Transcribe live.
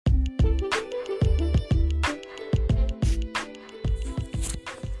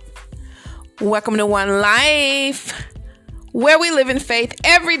Welcome to One Life, where we live in faith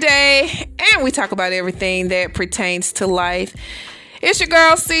every day and we talk about everything that pertains to life. It's your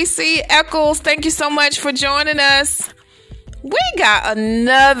girl, CC Eccles. Thank you so much for joining us. We got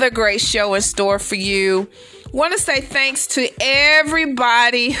another great show in store for you. Want to say thanks to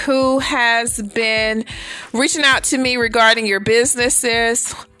everybody who has been reaching out to me regarding your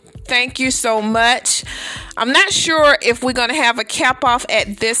businesses. Thank you so much. I'm not sure if we're going to have a cap off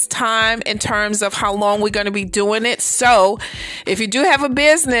at this time in terms of how long we're going to be doing it. So if you do have a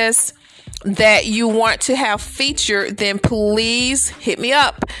business that you want to have featured, then please hit me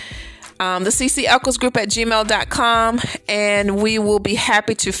up. The CC Eccles Group at gmail.com, and we will be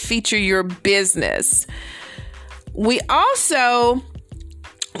happy to feature your business. We also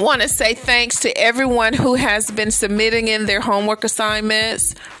want to say thanks to everyone who has been submitting in their homework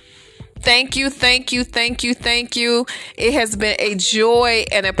assignments. Thank you. It has been a joy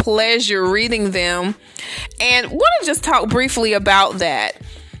and a pleasure reading them. And want to just talk briefly about that.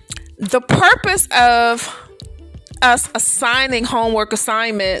 The purpose of us assigning homework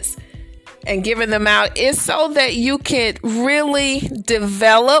assignments and giving them out is so that you can really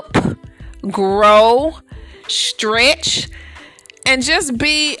develop, grow, stretch, and just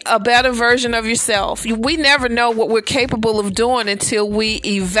be a better version of yourself. We never know what we're capable of doing until we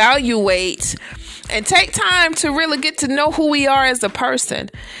evaluate and take time to really get to know who we are as a person.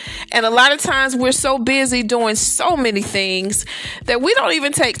 And a lot of times we're so busy doing so many things that we don't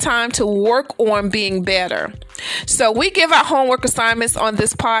even take time to work on being better. So we give out homework assignments on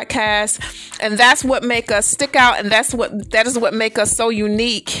this podcast, and that's what make us stick out, and that is what make us so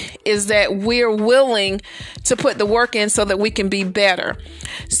unique, is that we're willing to put the work in so that we can be better.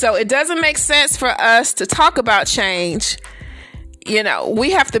 So it doesn't make sense for us to talk about change. You know,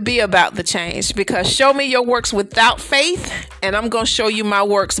 we have to be about the change, because show me your works without faith, and I'm going to show you my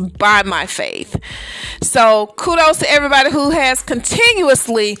works by my faith. So kudos to everybody who has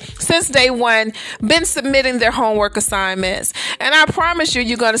continuously, since day one, been submitting their homework assignments. And I promise you,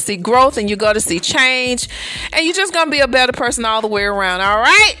 you're going to see growth and you're going to see change, and you're just going to be a better person all the way around. All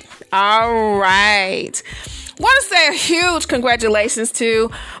right. Want to say a huge congratulations to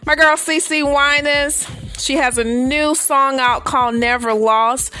my girl CC Winans. She has a new song out called Never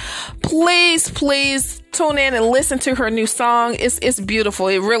Lost. Please tune in and listen to her new song. It's beautiful.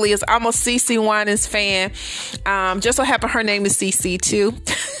 It really is. I'm a CC Winans fan. Just so happen her name is CC too.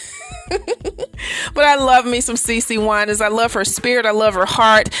 But I love me some CC Winans. I love her spirit. I love her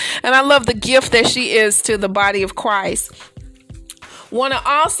heart. And I love the gift that she is to the body of Christ. Want to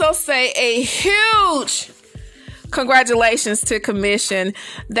also say a huge congratulations to commission.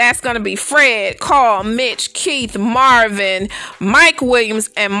 That's going to be Fred, Carl, Mitch, Keith, Marvin, Mike Williams,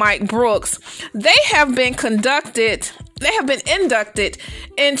 and Mike Brooks. They have been inducted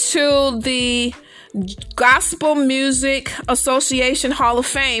into the Gospel Music Association Hall of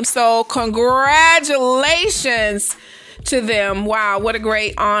Fame. So congratulations to them. Wow, what a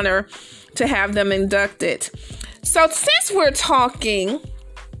great honor to have them inducted. So since we're talking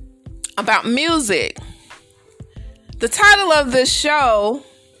about music, the title of this show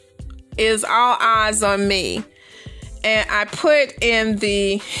is All Eyez on Me. And I put in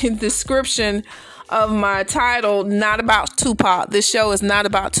the description of my title, not about Tupac. This show is not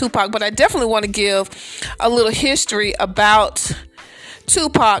about Tupac, but I definitely want to give a little history about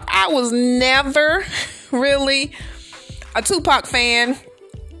Tupac. I was never really a Tupac fan,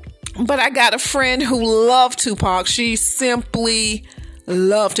 but I got a friend who loved Tupac. She simply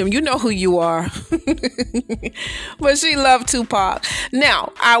loved him. You know who you are. But she loved Tupac.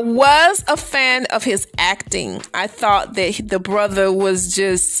 Now, I was a fan of his acting. I thought that the brother was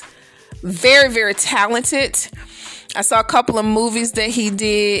just very, very talented. I saw a couple of movies that he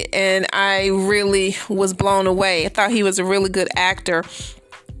did, and I really was blown away. I thought he was a really good actor.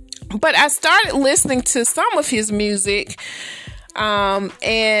 But I started listening to some of his music,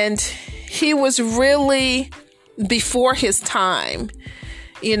 and he was really before his time.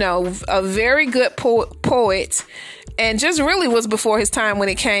 You know, a very good poet, and just really was before his time when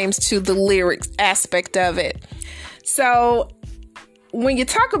it came to the lyrics aspect of it. So when you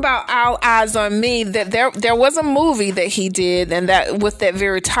talk about All Eyez on Me, that there was a movie that he did, and that with that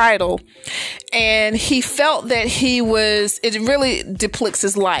very title, and he felt that it really depicts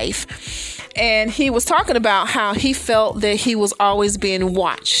his life, and he was talking about how he felt that he was always being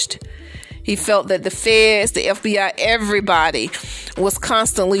watched. He felt that the feds, the FBI, everybody was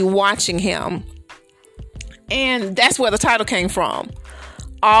constantly watching him. And that's where the title came from.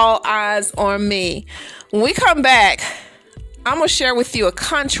 All Eyez on Me. When we come back, I'm going to share with you a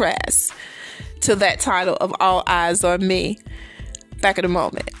contrast to that title of All Eyez on Me. Back in a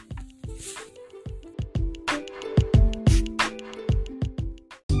moment.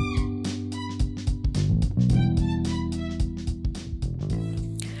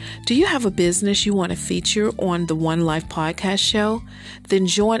 Do you have a business you want to feature on the One Life podcast show? Then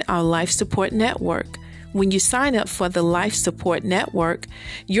join our Life Support Network. When you sign up for the Life Support Network,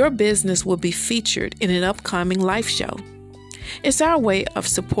 your business will be featured in an upcoming life show. It's our way of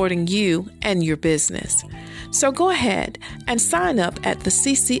supporting you and your business. So go ahead and sign up at the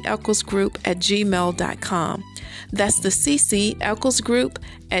ccEcclesGroup@gmail.com. That's the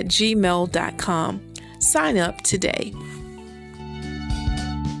ccEcclesGroup@gmail.com. Sign up today.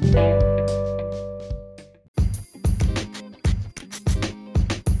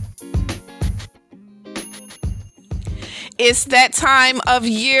 It's that time of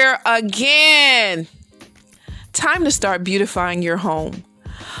year again. Time to start beautifying your home.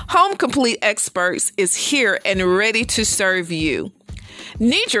 Home Complete Experts is here and ready to serve you.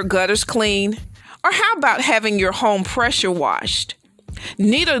 Need your gutters clean? Or how about having your home pressure washed?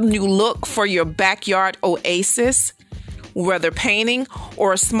 Need a new look for your backyard oasis? Whether painting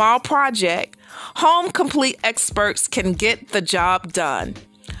or a small project, Home Complete Experts can get the job done.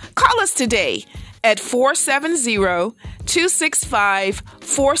 Call us today at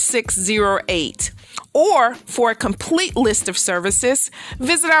 470-265-4608. Or for a complete list of services,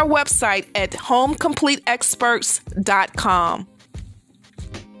 visit our website at homecompleteexperts.com.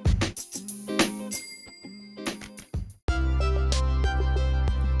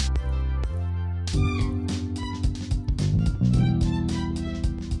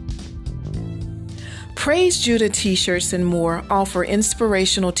 Praise Judah T-shirts and more offer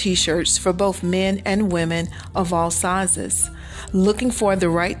inspirational T-shirts for both men and women of all sizes. Looking for the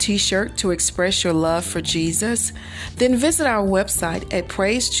right T-shirt to express your love for Jesus? Then visit our website at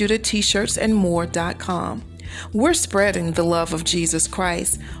praisejudahT-shirtsandmore.com. We're spreading the love of Jesus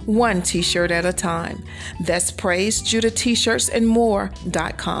Christ, one T-shirt at a time. That's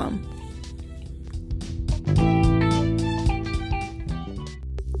praisejudahT-shirtsandmore.com.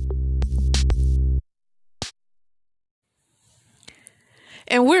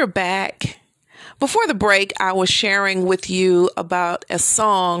 And we're back. Before the break, I was sharing with you about a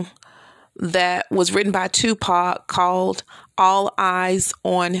song that was written by Tupac called All Eyes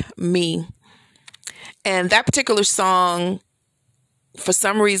on Me. And that particular song, for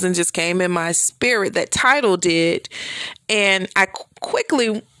some reason, just came in my spirit. That title did. And I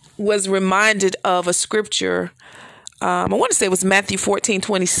quickly was reminded of a scripture. I want to say it was Matthew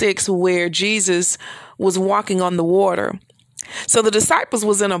 14:26, where Jesus was walking on the water. So the disciples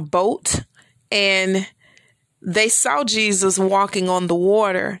was in a boat and they saw Jesus walking on the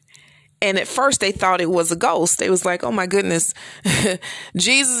water. And at first they thought it was a ghost. They was like, oh my goodness,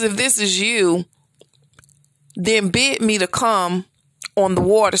 Jesus, if this is you, then bid me to come on the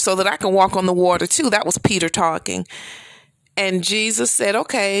water so that I can walk on the water too. That was Peter talking. And Jesus said,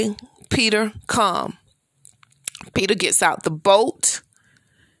 okay, Peter, come. Peter gets out the boat.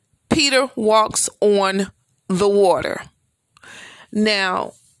 Peter walks on the water.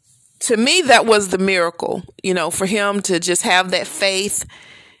 Now, to me, that was the miracle, for him to just have that faith.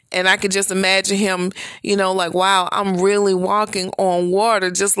 And I could just imagine him, like, wow, I'm really walking on water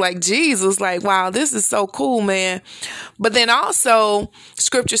just like Jesus. Like, wow, this is so cool, man. But then also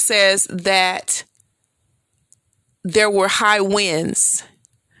scripture says that there were high winds,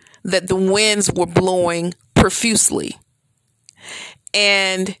 that the winds were blowing profusely.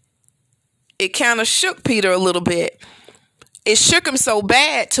 And it kind of shook Peter a little bit. It shook him so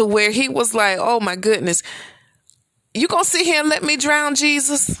bad to where he was like, oh my goodness, you gonna sit here and let me drown,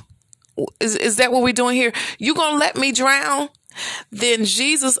 Jesus? Is that what we're doing here? You gonna let me drown? Then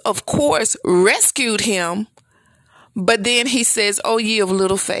Jesus, of course, rescued him. But then he says, oh, ye of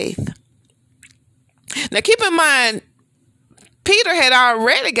little faith. Now keep in mind, Peter had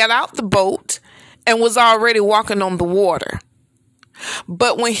already got out the boat and was already walking on the water.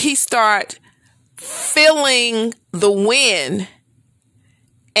 But when he started feeling the wind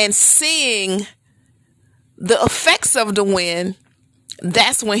and seeing the effects of the wind,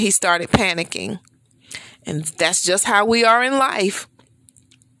 that's when he started panicking. And that's just how we are in life.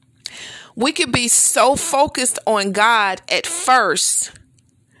 We could be so focused on God at first,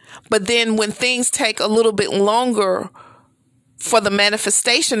 but then when things take a little bit longer for the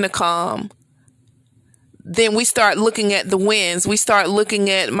manifestation to come, then we start looking at the winds. We start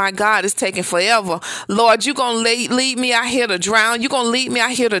looking at, my God, it's taking forever. Lord, you going to lead me out here to drown? You going to lead me out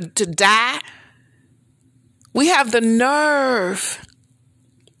here to die? We have the nerve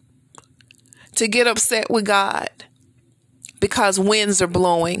to get upset with God because winds are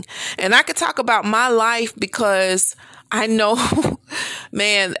blowing. And I could talk about my life because I know,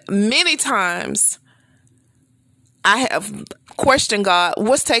 man, many times I have questioned God,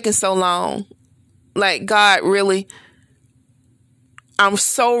 what's taking so long? Like, God, really? I'm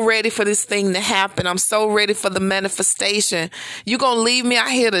so ready for this thing to happen. I'm so ready for the manifestation. You gonna leave me out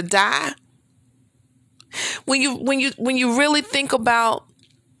here to die? When you really think about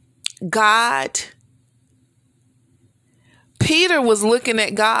God, Peter was looking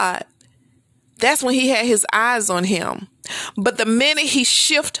at God. That's when he had his eyes on him. But the minute he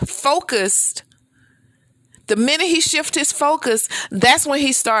shifted his focus, that's when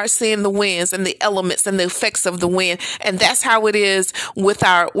he starts seeing the winds and the elements and the effects of the wind. And that's how it is with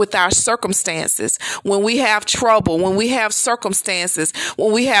our circumstances. When we have trouble, when we have circumstances,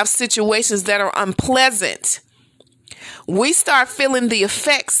 when we have situations that are unpleasant, we start feeling the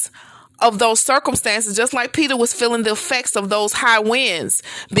effects of those circumstances, just like Peter was feeling the effects of those high winds,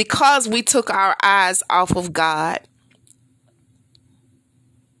 because we took our eyes off of God.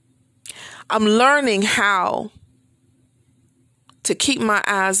 I'm learning how to keep my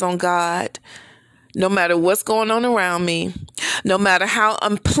eyes on God, no matter what's going on around me, no matter how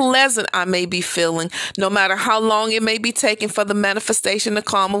unpleasant I may be feeling, no matter how long it may be taking for the manifestation to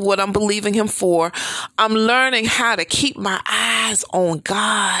come of what I'm believing Him for. I'm learning how to keep my eyes on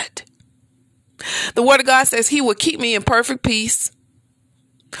God. The Word of God says He will keep me in perfect peace,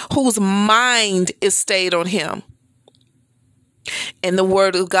 whose mind is stayed on Him. And the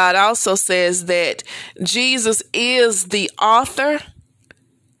Word of God also says that Jesus is the author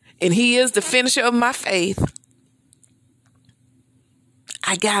and He is the finisher of my faith.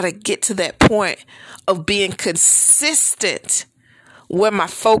 I got to get to that point of being consistent where my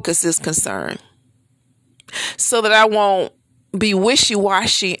focus is concerned, so that I won't be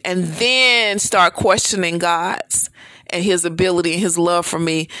wishy-washy and then start questioning God's and His ability and His love for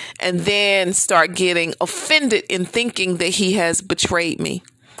me, and then start getting offended in thinking that He has betrayed me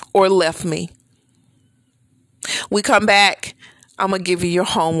or left me. We come back. I'm going to give you your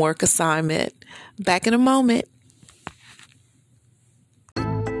homework assignment. Back in a moment.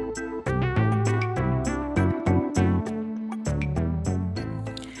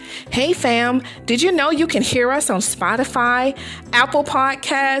 Hey fam, did you know you can hear us on Spotify, Apple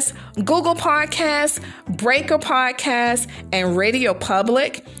Podcasts, Google Podcasts, Breaker Podcasts, and Radio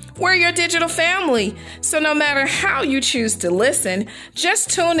Public? We're your digital family, so no matter how you choose to listen, just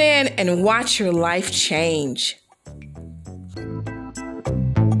tune in and watch your life change.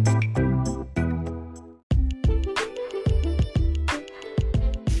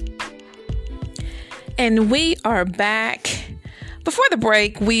 And we are back. Before the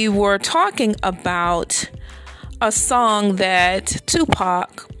break, we were talking about a song that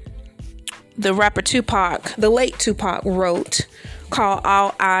Tupac, the rapper Tupac, the late Tupac, wrote called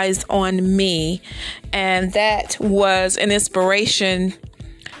All Eyes on Me. And that was an inspiration.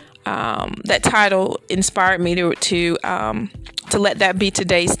 That title inspired me to let that be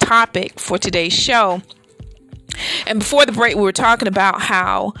today's topic for today's show. And before the break, we were talking about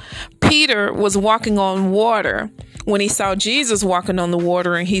how Peter was walking on water when he saw Jesus walking on the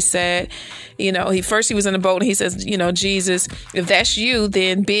water, and he said, he was in the boat and he says, Jesus, if that's you,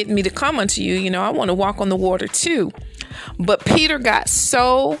 then bid me to come unto you. I want to walk on the water too. But Peter got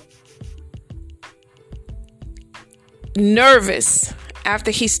so nervous after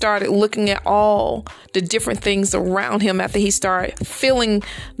he started looking at all the different things around him, after he started feeling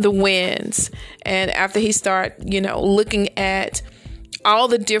the winds, and after he started, looking at all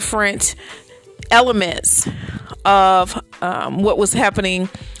the different elements of what was happening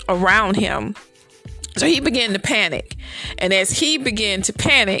around him. So he began to panic. And as he began to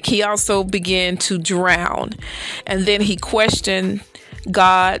panic, he also began to drown. And then he questioned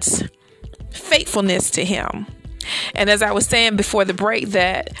God's faithfulness to him. And as I was saying before the break,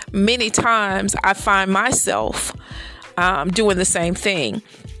 that many times I find myself doing the same thing.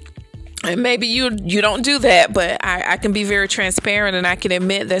 And maybe you don't do that, but I can be very transparent, and I can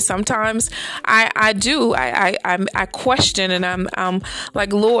admit that sometimes I do. I question, and I'm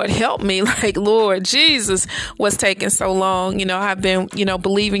like, Lord, help me. Like, Lord Jesus, what's taking so long? I've been,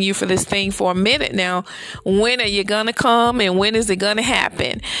 believing you for this thing for a minute now. When are you going to come, and when is it going to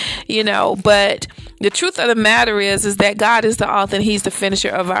happen? But the truth of the matter is that God is the author and He's the finisher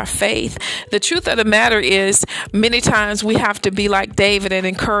of our faith. The truth of the matter is many times we have to be like David and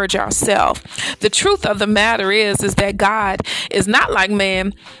encourage ourselves. The truth of the matter is that God is not like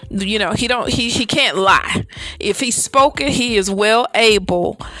man. He can't lie. If He spoke it, He is well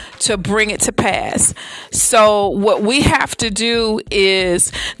able to bring it to pass. So what we have to do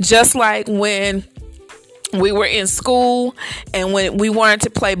is, just like when we were in school and when we wanted to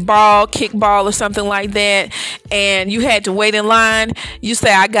play ball, kickball or something like that, and you had to wait in line, you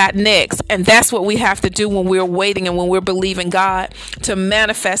say, I got next. And that's what we have to do when we're waiting and when we're believing God to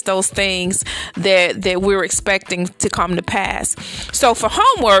manifest those things that we're expecting to come to pass. So for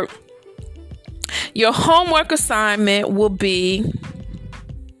homework, your homework assignment will be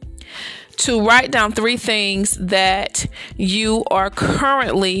to write down 3 things that you are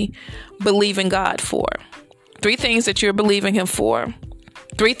currently believing God for. 3 things that you're believing Him for.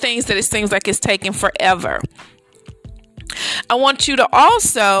 3 things that it seems like it's taking forever. I want you to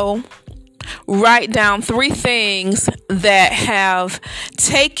also write down 3 things that have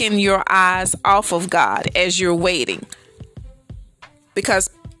taken your eyes off of God as you're waiting. Because,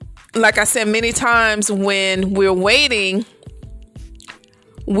 like I said, many times when we're waiting,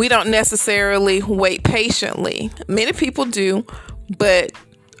 we don't necessarily wait patiently. Many people do, but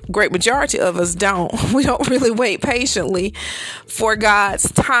great majority of us don't. We don't really wait patiently for God's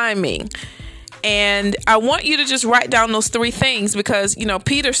timing. And I want you to just write down those 3 things because,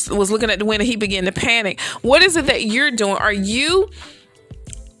 Peter was looking at the wind and he began to panic. What is it that you're doing? Are you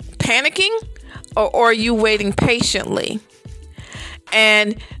panicking or are you waiting patiently?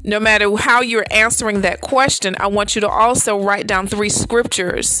 And no matter how you're answering that question, I want you to also write down 3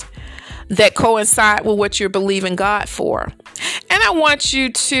 scriptures that coincide with what you're believing God for. And I want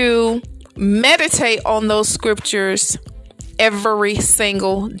you to meditate on those scriptures every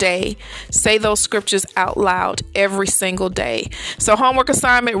single day. Say those scriptures out loud every single day. So homework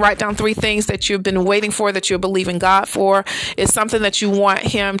assignment, write down 3 things that you've been waiting for, that you're believing God for. It's something that you want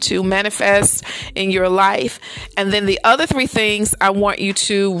Him to manifest in your life. And then the other 3 things I want you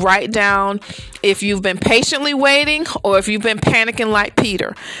to write down if you've been patiently waiting or if you've been panicking like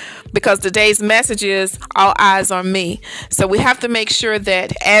Peter. Because today's message is all eyes on me. So we have to make sure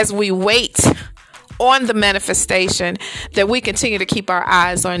that as we wait on the manifestation, that we continue to keep our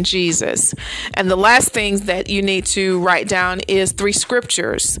eyes on Jesus. And the last things that you need to write down is 3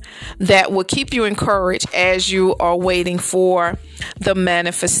 scriptures that will keep you encouraged as you are waiting for the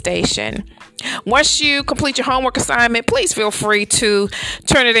manifestation. Once you complete your homework assignment, please feel free to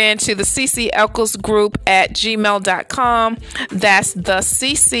turn it in to the CC Eccles group at gmail.com. That's the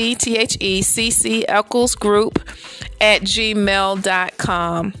CC Eccles group at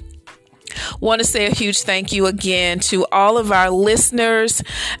gmail.com. Want to say a huge thank you again to all of our listeners,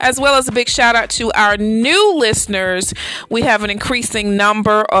 as well as a big shout out to our new listeners. We have an increasing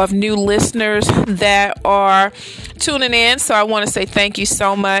number of new listeners that are tuning in. So I want to say thank you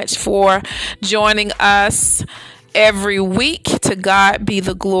so much for joining us every week. To God be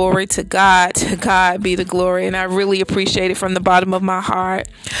the glory. To God be the glory. And I really appreciate it from the bottom of my heart.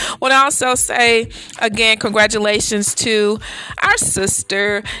 I want to also say again, congratulations to our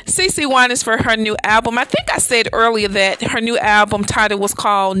sister CeCe Winans for her new album. I think I said earlier that her new album title was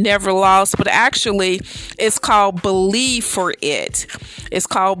called Never Lost, but actually it's called Believe for It. It's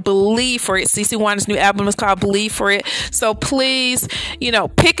called Believe for It. CeCe Winans' new album is called Believe for It. So please,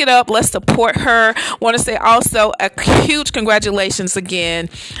 pick it up. Let's support her. I want to say also a huge congratulations again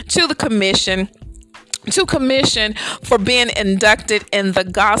to the commission for being inducted in the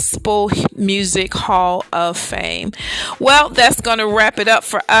Gospel Music Hall of Fame. Well, that's going to wrap it up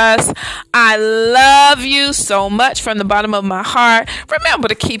for us. I love you so much from the bottom of my heart. Remember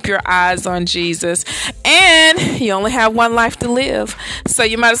to keep your eyes on Jesus. And you only have one life to live, so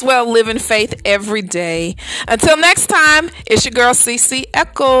you might as well live in faith every day. Until next time, it's your girl CC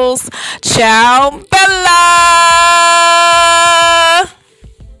Eccles. Ciao, Bella.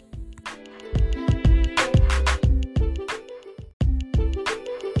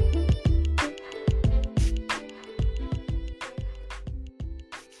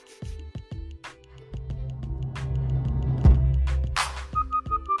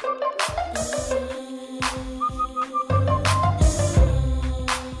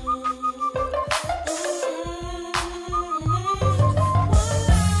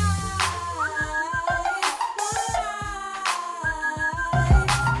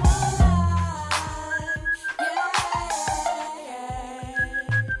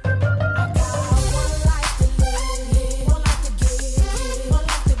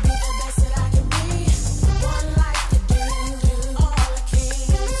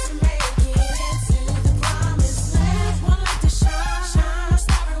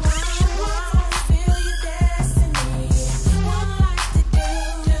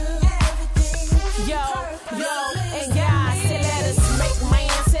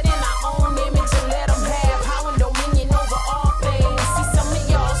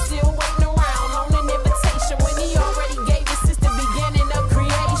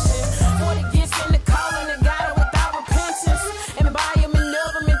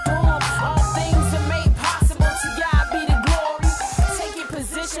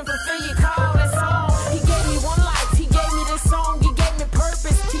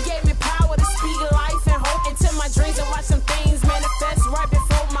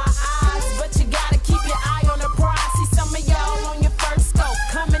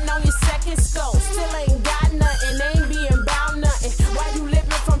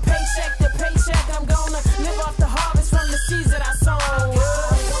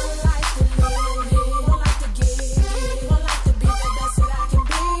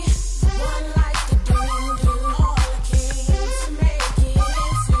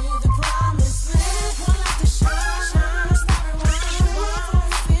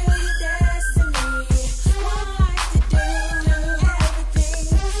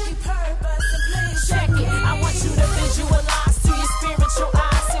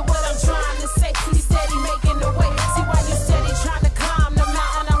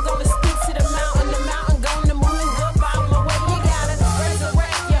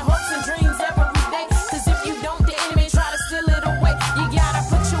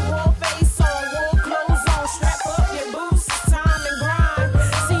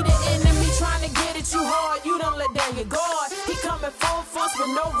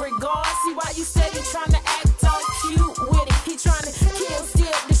 you steady